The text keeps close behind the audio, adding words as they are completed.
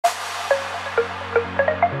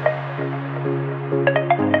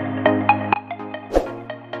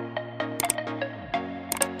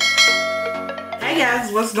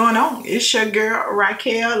guys, what's going on? It's your girl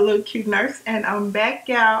Raquel, Lilcutenurse, and I'm back,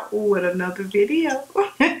 y'all, with another video.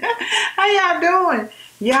 How y'all doing?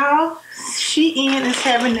 Y'all, Shein is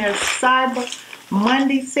having their Cyber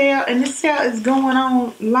Monday sale, and this sale is going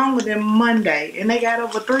on longer than Monday, and they got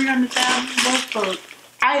over 300,000 worth of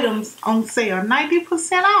items on sale,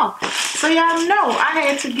 90% off. So y'all know I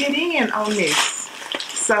had to get in on this.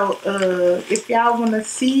 So if y'all want to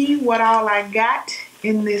see what all I got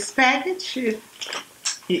in this package,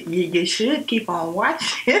 you should keep on watching.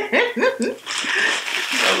 So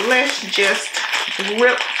let's just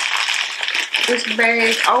rip this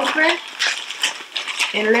bag open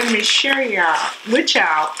and let me share with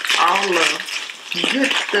y'all all the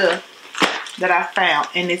good stuff that I found.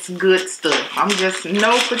 And it's good stuff. I'm just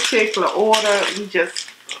no particular order. We just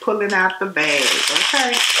pulling out the bag,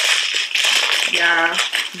 okay? Y'all,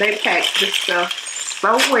 they packed this stuff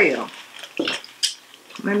so well.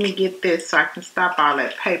 Let me get this so I can stop all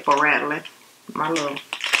that paper rattling. My little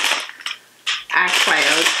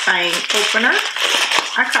iCloud thing opener.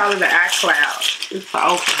 I call it an iCloud. It's the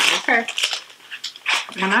opener, okay?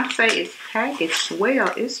 When I say it's packaged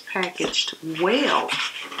well, it's packaged well.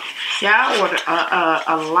 Y'all ordered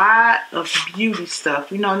a lot of beauty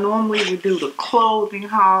stuff. You know, normally we do the clothing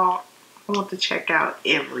haul. I want to check out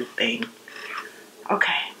everything.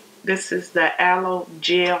 Okay, this is the Aloe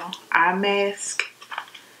Gel Eye Mask.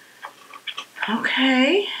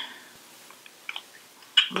 Okay,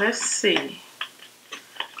 let's see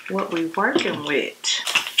what we're working with.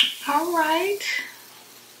 All right.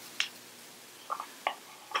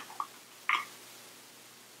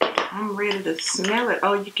 I'm ready to smell it.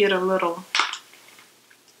 Oh, you get a little,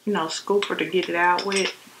 you know, scooper to get it out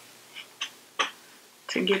with.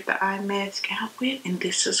 To get the eye mask out with. And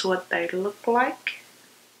this is what they look like.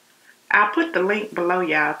 I'll put the link below,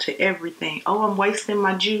 y'all, to everything. Oh, I'm wasting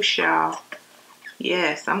my juice, y'all.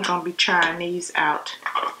 Yes, I'm going to be trying these out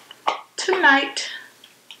tonight.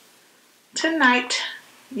 Tonight.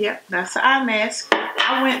 Yep, that's the eye mask.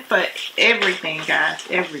 I went for everything, guys.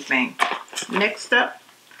 Everything. Next up.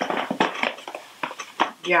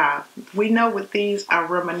 Y'all, we know what these are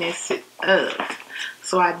reminiscent of.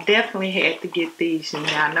 So I definitely had to get these. And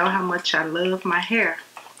y'all know how much I love my hair.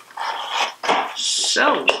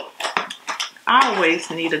 So, I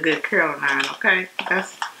always need a good curling iron, okay?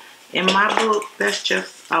 That's, in my book, that's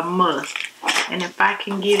just a must. And if I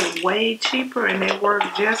can get it way cheaper and they work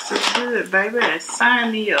just as good, baby,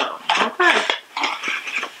 sign me up, okay?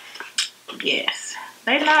 Yes.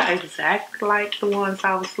 They're not exactly like the ones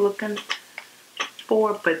I was looking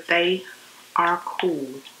for, but they are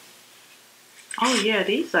cool. Oh, yeah,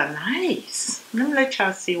 these are nice. Let me let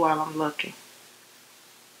y'all see while I'm looking.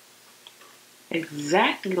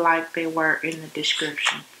 Exactly like they were in the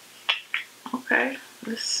description. Okay,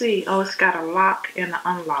 let's see. Oh, it's got a lock and an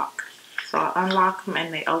unlock. So I unlock them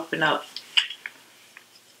and they open up.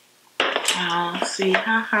 Let's see,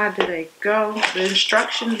 how high do they go? The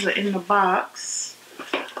instructions are in the box.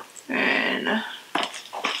 And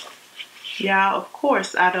yeah, of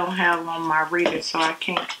course I don't have on my reader, so I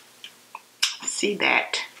can't see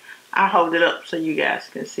that. I'll hold it up so you guys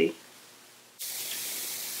can see.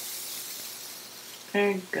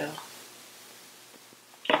 There you go.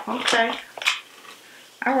 Okay.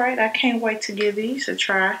 Alright, I can't wait to give these a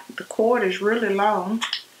try. The cord is really long.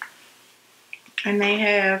 And they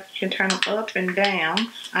have, you can turn them up and down.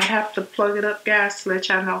 I have to plug it up, guys, to let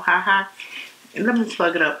y'all know how high. Let me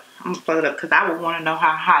plug it up. I'm going to plug it up because I would want to know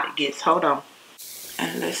how hot it gets. Hold on.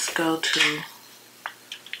 And let's go to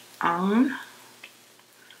on.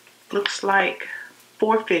 Looks like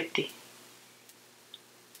 450.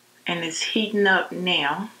 And it's heating up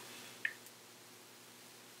now.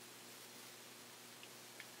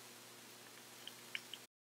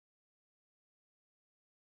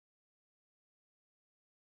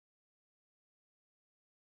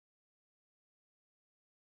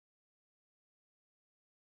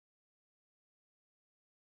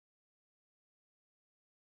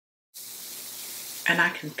 And I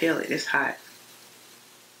can feel it. It's hot.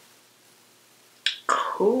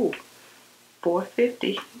 Cool.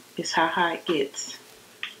 450 is how high it gets.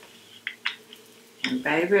 And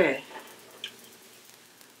baby,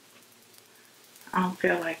 I don't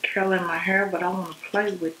feel like curling my hair, but I want to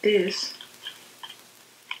play with this.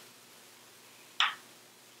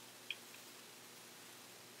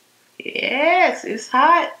 Yes, it's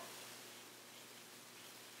hot.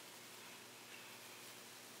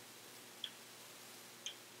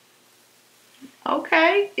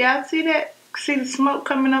 Okay, y'all see that? See the smoke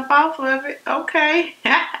coming up off of it? Okay.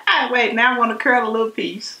 Wait, now I want to curl a little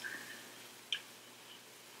piece.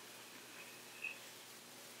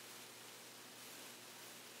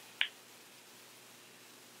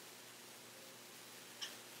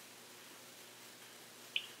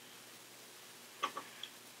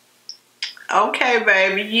 Okay,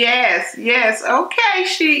 baby. Yes, yes. Okay,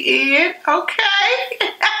 Shein.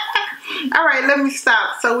 Okay. All right, let me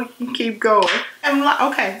stop so we can keep going. I'm like,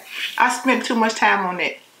 okay, I spent too much time on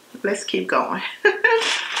it. Let's keep going.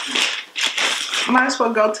 Might as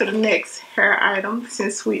well go to the next hair item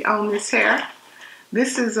since we own this hair.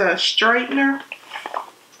 This is a straightener.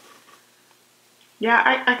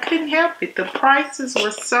 Yeah, I couldn't help it. The prices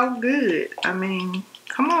were so good. I mean,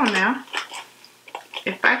 come on now.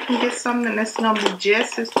 If I can get something that's going to be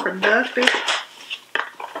just as productive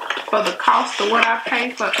for the cost of what I pay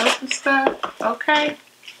for other stuff, okay?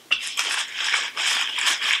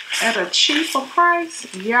 At a cheaper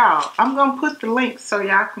price, y'all, I'm going to put the link so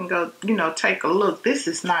y'all can go, you know, take a look. This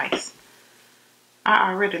is nice.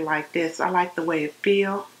 I already like this. I like the way it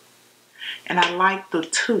feels. And I like the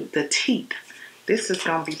teeth. This is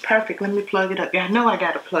going to be perfect. Let me plug it up. Y'all know I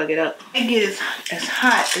got to plug it up. It gets as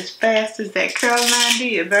hot as fast as that Caroline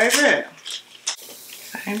did, baby.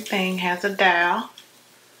 Same thing, has a dial.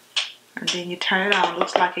 And then you turn it on.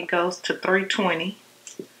 Looks like it goes to 320.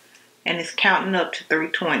 And it's counting up to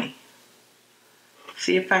 320.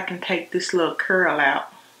 See if I can take this little curl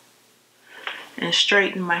out and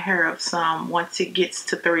straighten my hair up some once it gets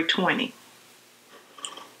to 320.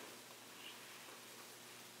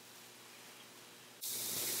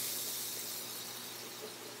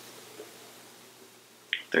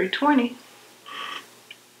 $320.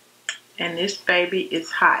 And this baby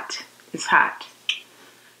is hot. It's hot.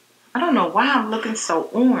 I don't know why I'm looking so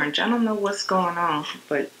orange. I don't know what's going on,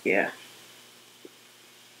 but yeah.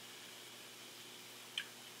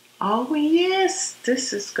 Oh yes,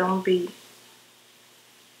 this is gonna be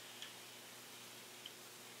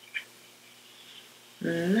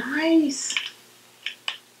nice.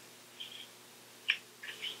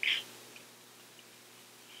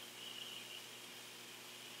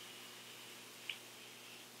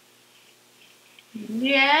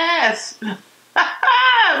 Yes,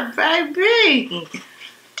 baby.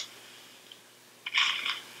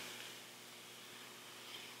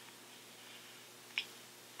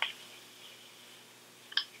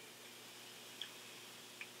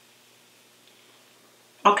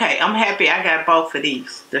 Okay, I'm happy I got both of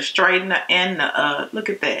these. The straightener and the, look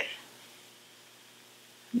at that.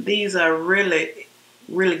 These are really,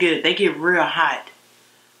 really good. They get real hot.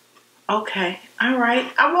 Okay, all right.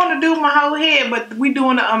 I want to do my whole head, but we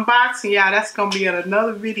doing the unboxing, y'all. That's going to be in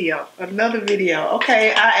another video.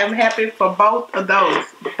 Okay, I am happy for both of those.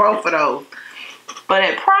 But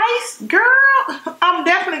at price, girl, I'm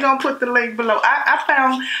definitely going to put the link below. I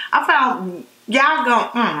found, y'all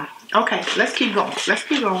going, okay, let's keep going.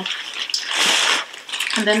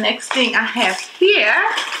 And the next thing I have here,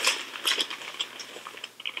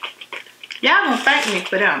 y'all gonna thank me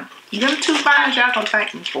for them. Them two finds y'all gonna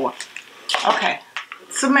thank me for. Okay,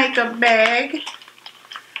 it's a makeup bag,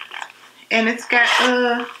 and it's got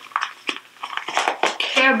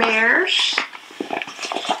Care Bears.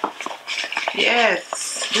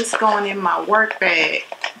 Yes, this going in my work bag.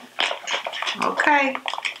 Okay,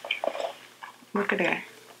 look at that.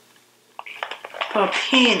 For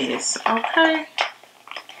pennies, okay.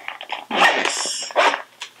 Yes,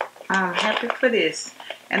 I'm happy for this,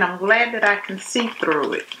 and I'm glad that I can see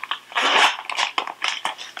through it.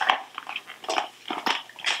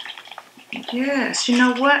 Yes, you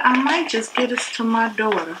know what? I might just get this to my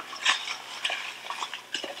daughter.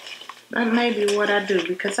 That may be what I do,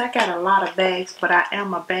 because I got a lot of bags, but I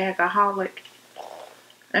am a bagaholic.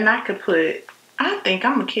 And I could put, I think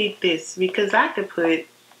I'm going to keep this, because I could put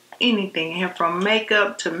anything here, from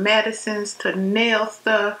makeup to medicines to nail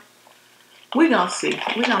stuff. We're going to see.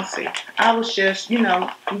 I was just, you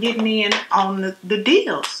know, getting in on the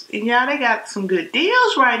deals. And y'all, they got some good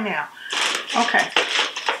deals right now. Okay.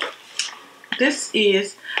 This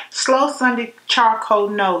is Slow Sunday Charcoal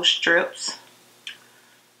Nose Strips.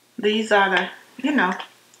 These are the, you know,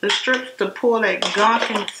 the strips to pull that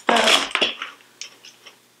gunk and stuff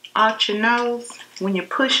out your nose. When you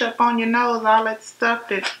push up on your nose, all that stuff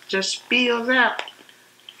that just spills out.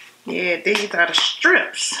 Yeah, these are the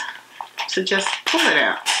strips to just pull it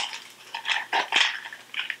out.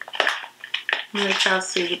 Let y'all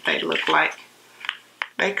see what they look like.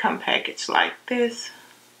 They come packaged like this.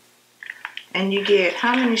 And you get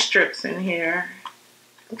how many strips in here?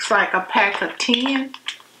 Looks like a pack of 10.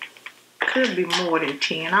 Could be more than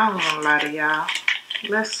 10. I don't want to lie to y'all.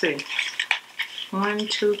 Let's see. 1,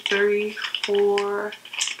 2, 3, 4,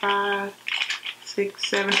 5, 6,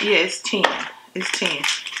 7. Yeah, it's 10. It's 10.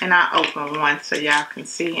 And I open one so y'all can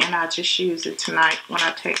see. And I just use it tonight when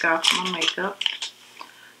I take off my makeup.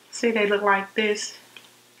 See, they look like this.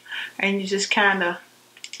 And you just kind of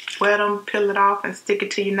wet them, peel it off, and stick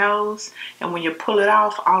it to your nose. And when you pull it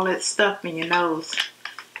off, all that stuff in your nose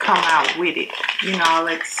come out with it. You know, all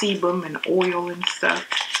that sebum and oil and stuff.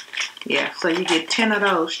 Yeah, so you get 10 of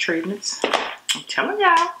those treatments. I'm telling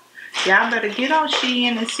y'all. Y'all better get on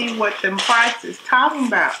Shein and see what them prices talking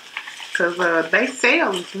about. Because they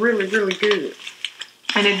sale is really, really good.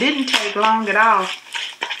 And it didn't take long at all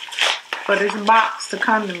for this box to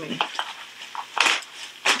come to me.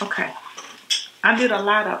 Okay. I did a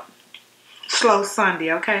lot of Slow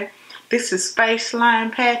Sunday, okay? This is face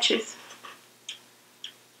line patches.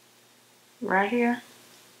 Right here.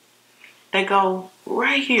 They go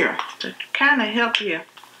right here to kind of help you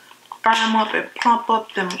firm up and plump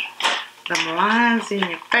up them lines in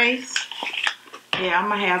your face. Yeah, I'm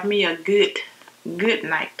gonna have me a good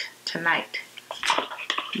night tonight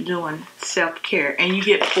doing self-care. And you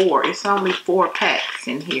get 4. It's only 4 packs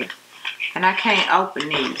in here. And I can't open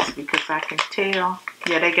these because I can tell.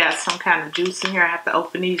 Yeah, they got some kind of juice in here. I have to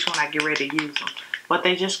open these when I get ready to use them. But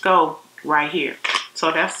they just go right here. So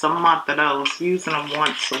that's a month of those. Using them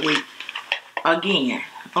once a week. Again.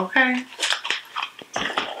 Okay?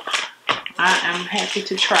 I am happy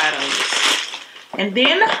to try those. And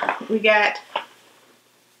then we got,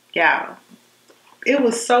 y'all, it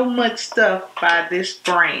was so much stuff by this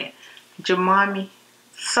brand. JMMO.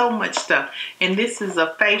 So much stuff. And this is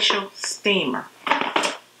a facial steamer.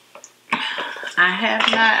 I have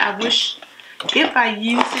not, I wish, if I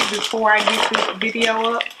use it before I get this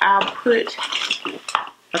video up, I'll put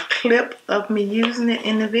a clip of me using it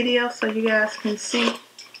in the video so you guys can see.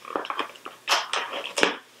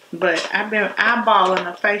 But I've been eyeballing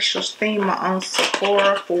a facial steamer on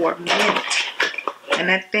Sephora for a minute. And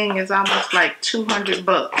that thing is almost like 200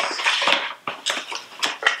 bucks.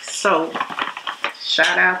 So,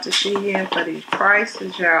 shout out to Shein for these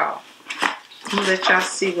prices, y'all. I'm gonna let y'all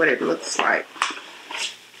see what it looks like.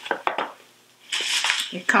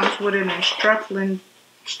 It comes with an instruction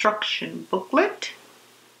booklet.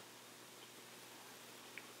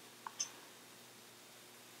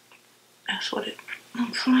 That's what it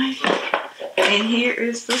looks like. And here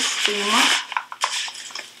is the steamer.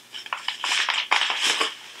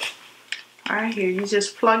 Right here, you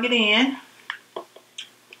just plug it in.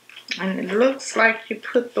 And it looks like you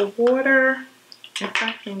put the water, if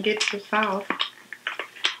I can get this off.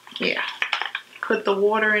 Yeah. Put the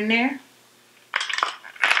water in there.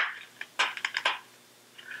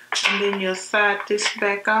 And then you'll slide this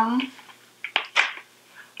back on.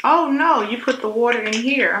 Oh no, you put the water in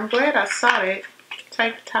here. I'm glad I saw it.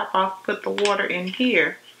 Take the top off, put the water in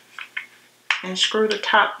here. And screw the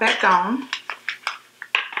top back on.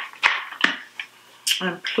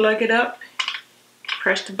 And plug it up.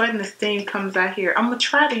 Press the button, the steam comes out here. I'm going to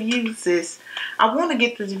try to use this. I want to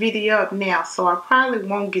get this video up now, so I probably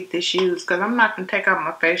won't get this used because I'm not going to take out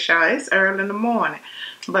my face, y'all. It's early in the morning.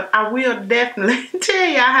 But I will definitely tell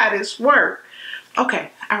y'all how this works. Okay,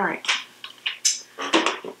 alright.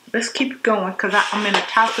 Let's keep it going because I'm in a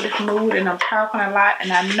talkative mood and I'm talking a lot.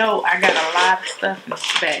 And I know I got a lot of stuff in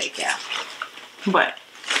this bag, y'all. But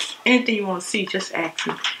anything you want to see, just ask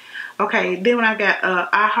me. Okay, then when I got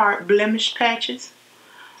I Heart Blemish patches.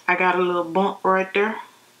 I got a little bump right there.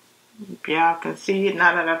 Y'all can see it.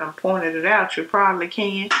 Now that I done pointed it out, you probably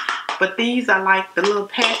can. But these are like the little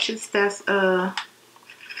patches that's on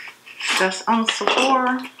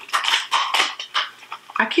Sephora.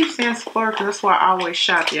 I keep saying Sephora because that's where I always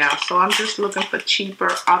shop, y'all. So I'm just looking for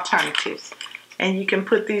cheaper alternatives. And you can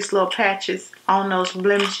put these little patches on those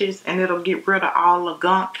blemishes and it'll get rid of all the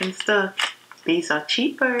gunk and stuff. These are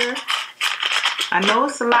cheaper. I know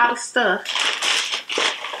it's a lot of stuff.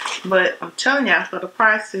 But I'm telling y'all, for the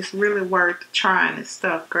price, it's really worth trying this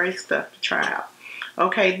stuff. Great stuff to try out.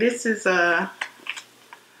 Okay, this is a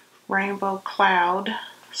Rainbow Cloud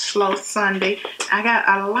Slow Sunday. I got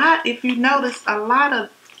a lot, if you notice, a lot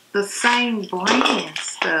of the same brand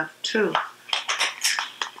stuff too.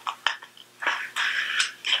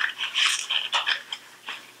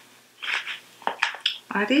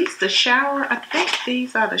 Are these the shower? I think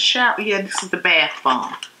these are the shower. Yeah, this is the bath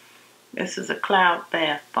bomb. This is a cloud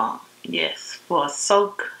bath bomb. Yes, for a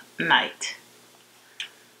soak night.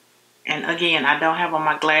 And again, I don't have on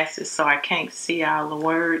my glasses, so I can't see all the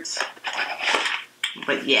words.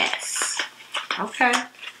 But yes. Okay.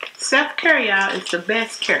 Self-care, y'all, is the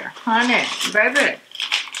best care. Honey, baby.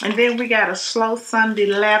 And then we got a Slow Sunday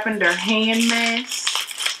Lavender hand mask.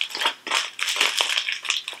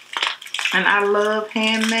 And I love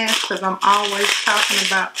hand masks because I'm always talking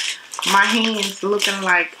about my hands looking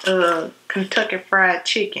like Kentucky Fried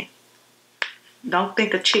Chicken. Don't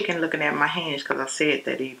think of chicken looking at my hands because I said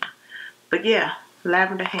that either. But yeah,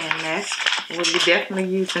 lavender hand mask. we'll be definitely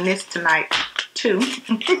using this tonight too.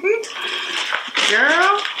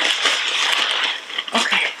 Girl.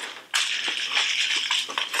 Okay.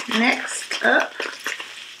 Next up,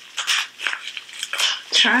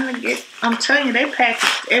 trying to get, I'm telling you, they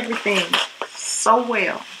packaged everything so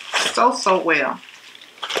well. So well.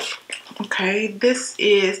 Okay, this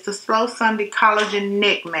is the Slow Sunday Collagen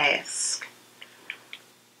Neck Mask.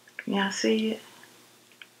 Can y'all see it?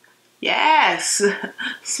 Yes!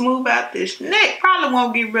 Smooth out this neck. Probably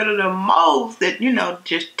won't get rid of the moles that, you know,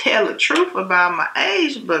 just tell the truth about my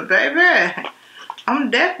age. But baby, I'm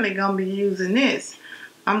definitely going to be using this.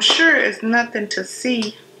 I'm sure it's nothing to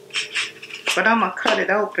see. But I'm going to cut it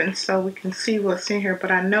open so we can see what's in here.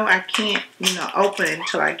 But I know I can't, you know, open it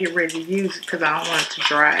until I get ready to use it because I don't want it to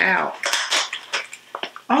dry out.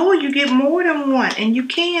 Oh, you get more than one. And you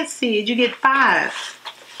can see it. You get 5.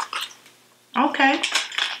 Okay.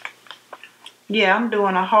 Yeah, I'm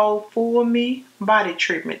doing a whole full me body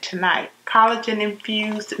treatment tonight. Collagen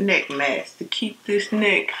infused neck mask to keep this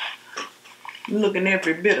neck looking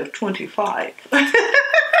every bit of 25.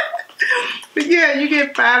 But yeah, you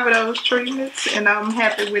get 5 of those treatments, and I'm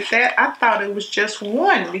happy with that. I thought it was just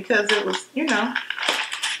one because it was, you know,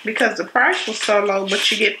 because the price was so low,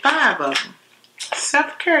 but you get 5 of them.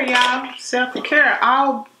 Self-care, y'all. Self-care.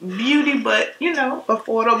 All beauty, but, you know,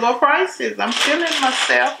 affordable prices. I'm feeling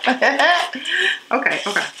myself. Okay.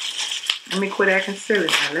 Let me quit acting silly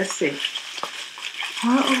now. Let's see.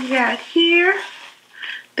 What we got here?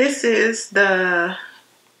 This is the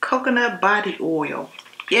coconut body oil.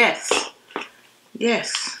 Yes.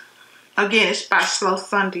 Again, it's by Slow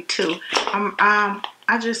Sunday too. I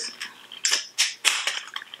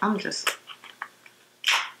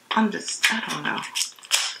don't know.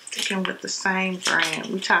 Sticking with the same brand.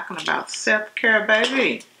 We're talking about self-care,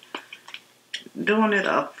 baby. Doing it in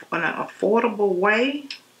an affordable way.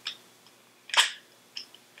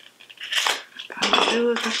 All you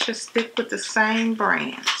do is let's just stick with the same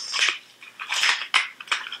brands.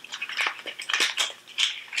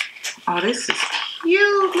 Oh, this is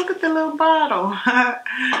cute. Look at the little bottle.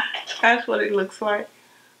 That's what it looks like.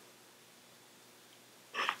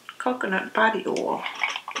 Coconut body oil.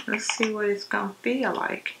 Let's see what it's gonna feel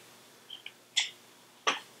like.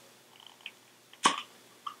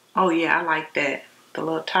 Oh yeah, I like that. The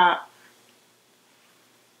little top.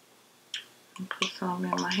 Put some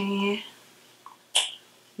in my hand.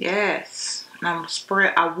 Yes. And I'm gonna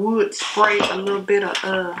spray. I would spray a little bit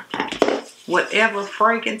of whatever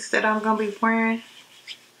fragrance that I'm gonna be wearing.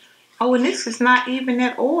 Oh, and this is not even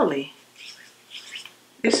that oily.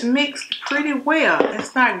 It's mixed pretty well.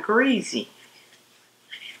 It's not greasy.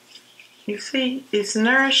 You see, it's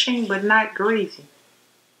nourishing but not greasy.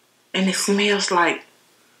 And it smells like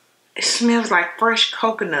fresh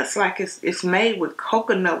coconuts. Like it's made with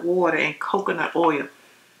coconut water and coconut oil.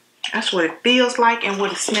 That's what it feels like and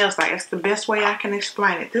what it smells like. That's the best way I can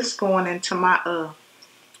explain it. This is going into my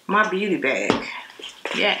my beauty bag.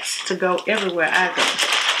 Yes, to go everywhere I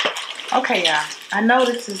go. Okay, y'all. I know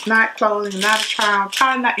this is not clothing, not a try on.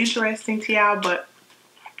 Probably not interesting to y'all, but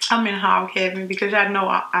I'm in hog heaven because y'all know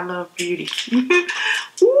I love beauty.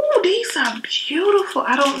 Ooh, these are beautiful.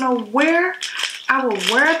 I don't know where I will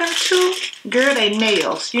wear them to. Girl, they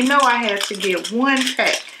nails. You know I had to get 1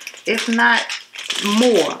 pack, if not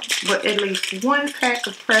more, but at least 1 pack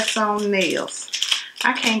of press-on nails.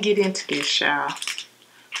 I can't get into this, y'all,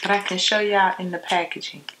 but I can show y'all in the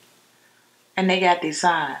packaging. And they got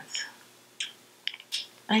designs.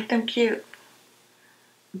 Ain't them cute?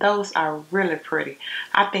 Those are really pretty.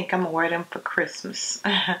 I think I'm gonna wear them for Christmas.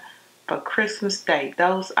 For Christmas Day.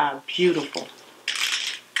 Those are beautiful.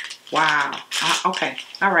 Wow. Okay.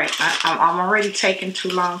 All right. I'm already taking too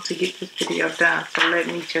long to get this video done. So let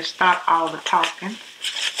me just stop all the talking.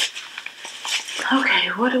 Okay.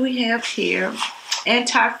 What do we have here?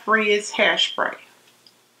 Anti-Frizz hairspray.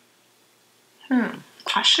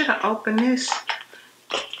 I should have opened this.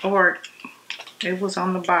 Or it was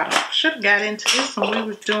on the bottom. Should have got into this when we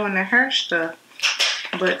was doing the hair stuff.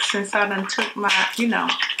 But since I done took my, you know,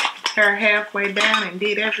 hair halfway down and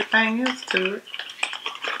did everything else to it.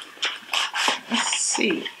 Let's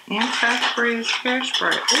see. Anti-Frizz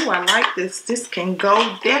hairspray. Oh, I like this. This can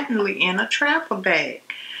go definitely in a travel bag.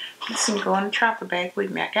 This can go in a travel bag with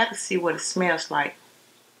me. I got to see what it smells like.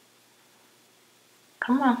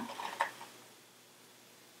 Come on.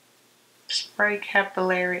 Spray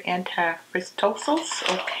capillary anti-frizzosos.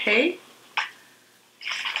 Okay.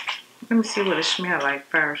 Let me see what it smells like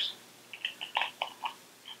first.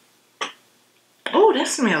 Oh, that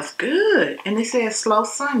smells good. And it says Slow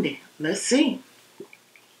Sunday. Let's see.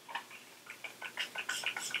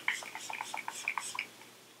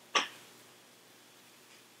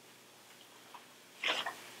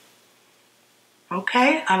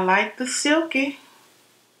 Okay, I like the silky.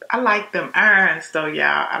 I like them irons though,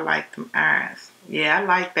 y'all. I like them irons. Yeah, I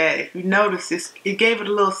like that. If you notice, it gave it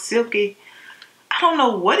a little silky. I don't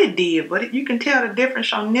know what it did, but you can tell the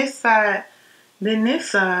difference on this side than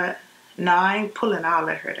this side. No, I ain't pulling all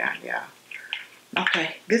that hair down, y'all.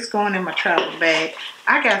 Okay, this going in my travel bag.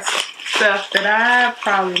 I got stuff that I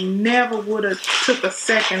probably never would have took a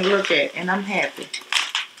second look at, and I'm happy.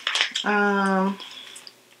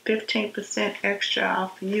 15% extra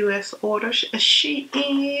off US order. Is she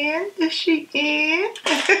in? Is she in?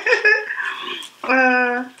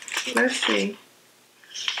 Let's see.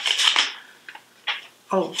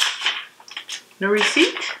 Oh, the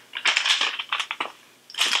receipt.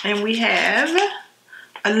 And we have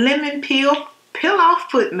a lemon peel off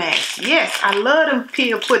foot mask. Yes, I love them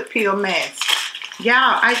foot peel masks.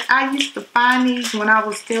 Y'all, I used to find these when I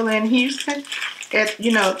was still in Houston. At,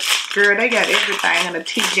 you know, girl, they got everything in the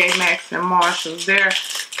TJ Maxx and Marshalls there.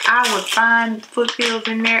 I would find foot pills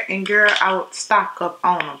in there, and girl, I would stock up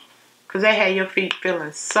on them. Because they had your feet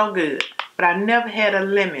feeling so good. But I never had a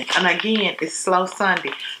lemon. And again, it's Slow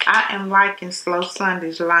Sunday. I am liking Slow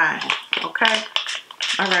Sunday's line. Okay?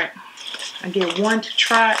 Alright. I get one to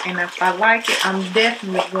try, and if I like it, I'm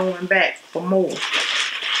definitely going back for more.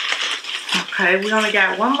 Okay, we only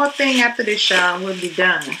got one more thing after this, y'all. We'll be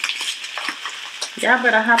done. Y'all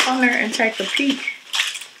better hop on there and take a peek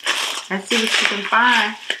and see what you can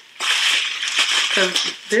find.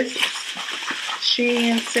 Because this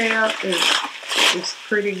Shein sale is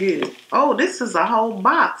pretty good. Oh, this is a whole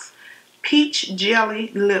box. Peach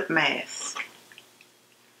Jelly Lip Mask.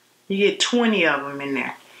 You get 20 of them in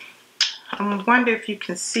there. I wonder if you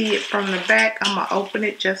can see it from the back. I'm going to open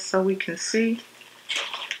it just so we can see.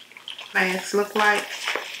 Masks look like.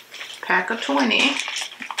 Pack of 20.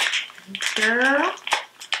 Girl.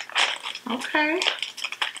 Okay.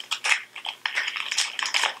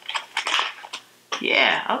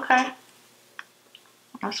 Yeah, okay.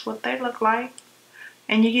 That's what they look like.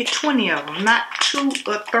 And you get 20 of them, not 2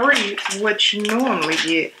 or 3, what you normally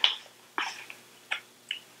get.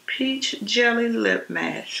 Peach Jelly Lip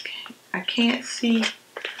Mask. I can't see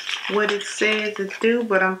what it says it do,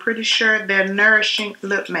 but I'm pretty sure they're nourishing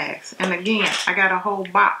lip masks. And again, I got a whole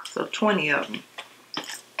box of 20 of them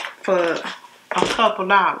for a couple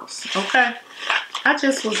dollars. Okay, I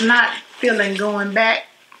just was not feeling going back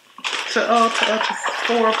to Ulta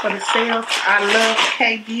store for the sales. I love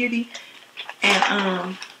K-Beauty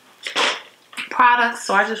and products,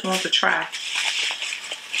 so I just want to try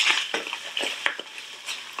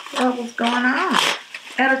what was going on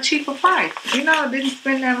at a cheaper price. You know, I didn't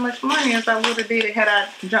spend that much money as I would have did had I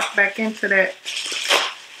jumped back into that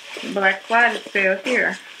Black Friday sale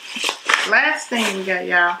here. Last thing we got,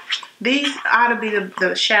 y'all. These ought to be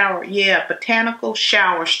the shower, yeah, Botanical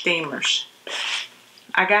shower steamers.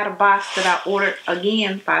 I got a box that I ordered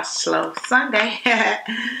again by Slow Sunday.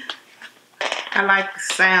 I like the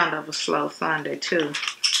sound of a Slow Sunday too.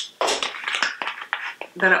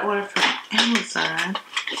 That I ordered from Amazon.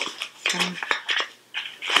 And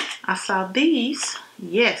I saw these,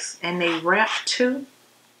 yes, and they wrap too.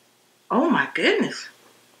 Oh my goodness.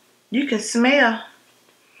 You can smell.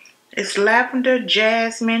 It's lavender,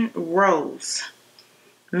 jasmine, rose,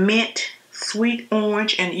 mint, sweet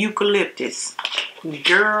orange, and eucalyptus.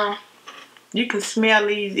 Girl, you can smell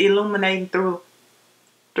these illuminating through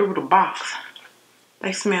the box.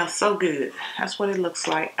 They smell so good. That's what it looks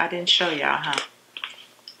like. I didn't show y'all, huh?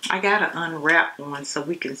 I gotta unwrap one so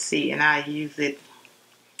we can see, and I use it.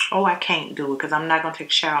 Oh, I can't do it because I'm not gonna take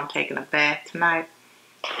a shower. I'm taking a bath tonight.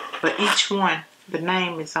 But each one, the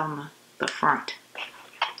name is on the front.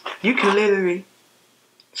 You can literally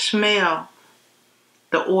smell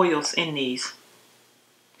the oils in these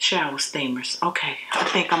shower steamers. Okay, I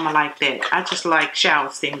think I'm gonna like that. I just like shower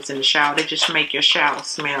steamers in the shower. They just make your shower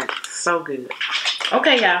smell so good.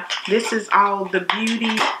 Okay, y'all, this is all the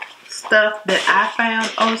beauty stuff that I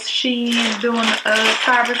found on Shein during the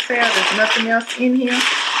Cyber sale. There's nothing else in here.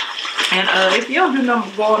 And if you don't do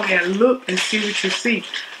nothing, go in there and look and see what you see.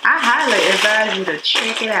 I highly advise you to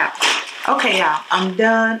check it out. Okay, y'all, I'm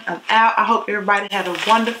done. I'm out. I hope everybody had a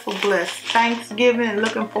wonderful, blessed Thanksgiving and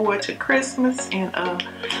looking forward to Christmas. And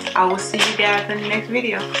I will see you guys in the next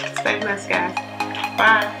video. Stay blessed, guys.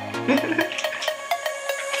 Bye.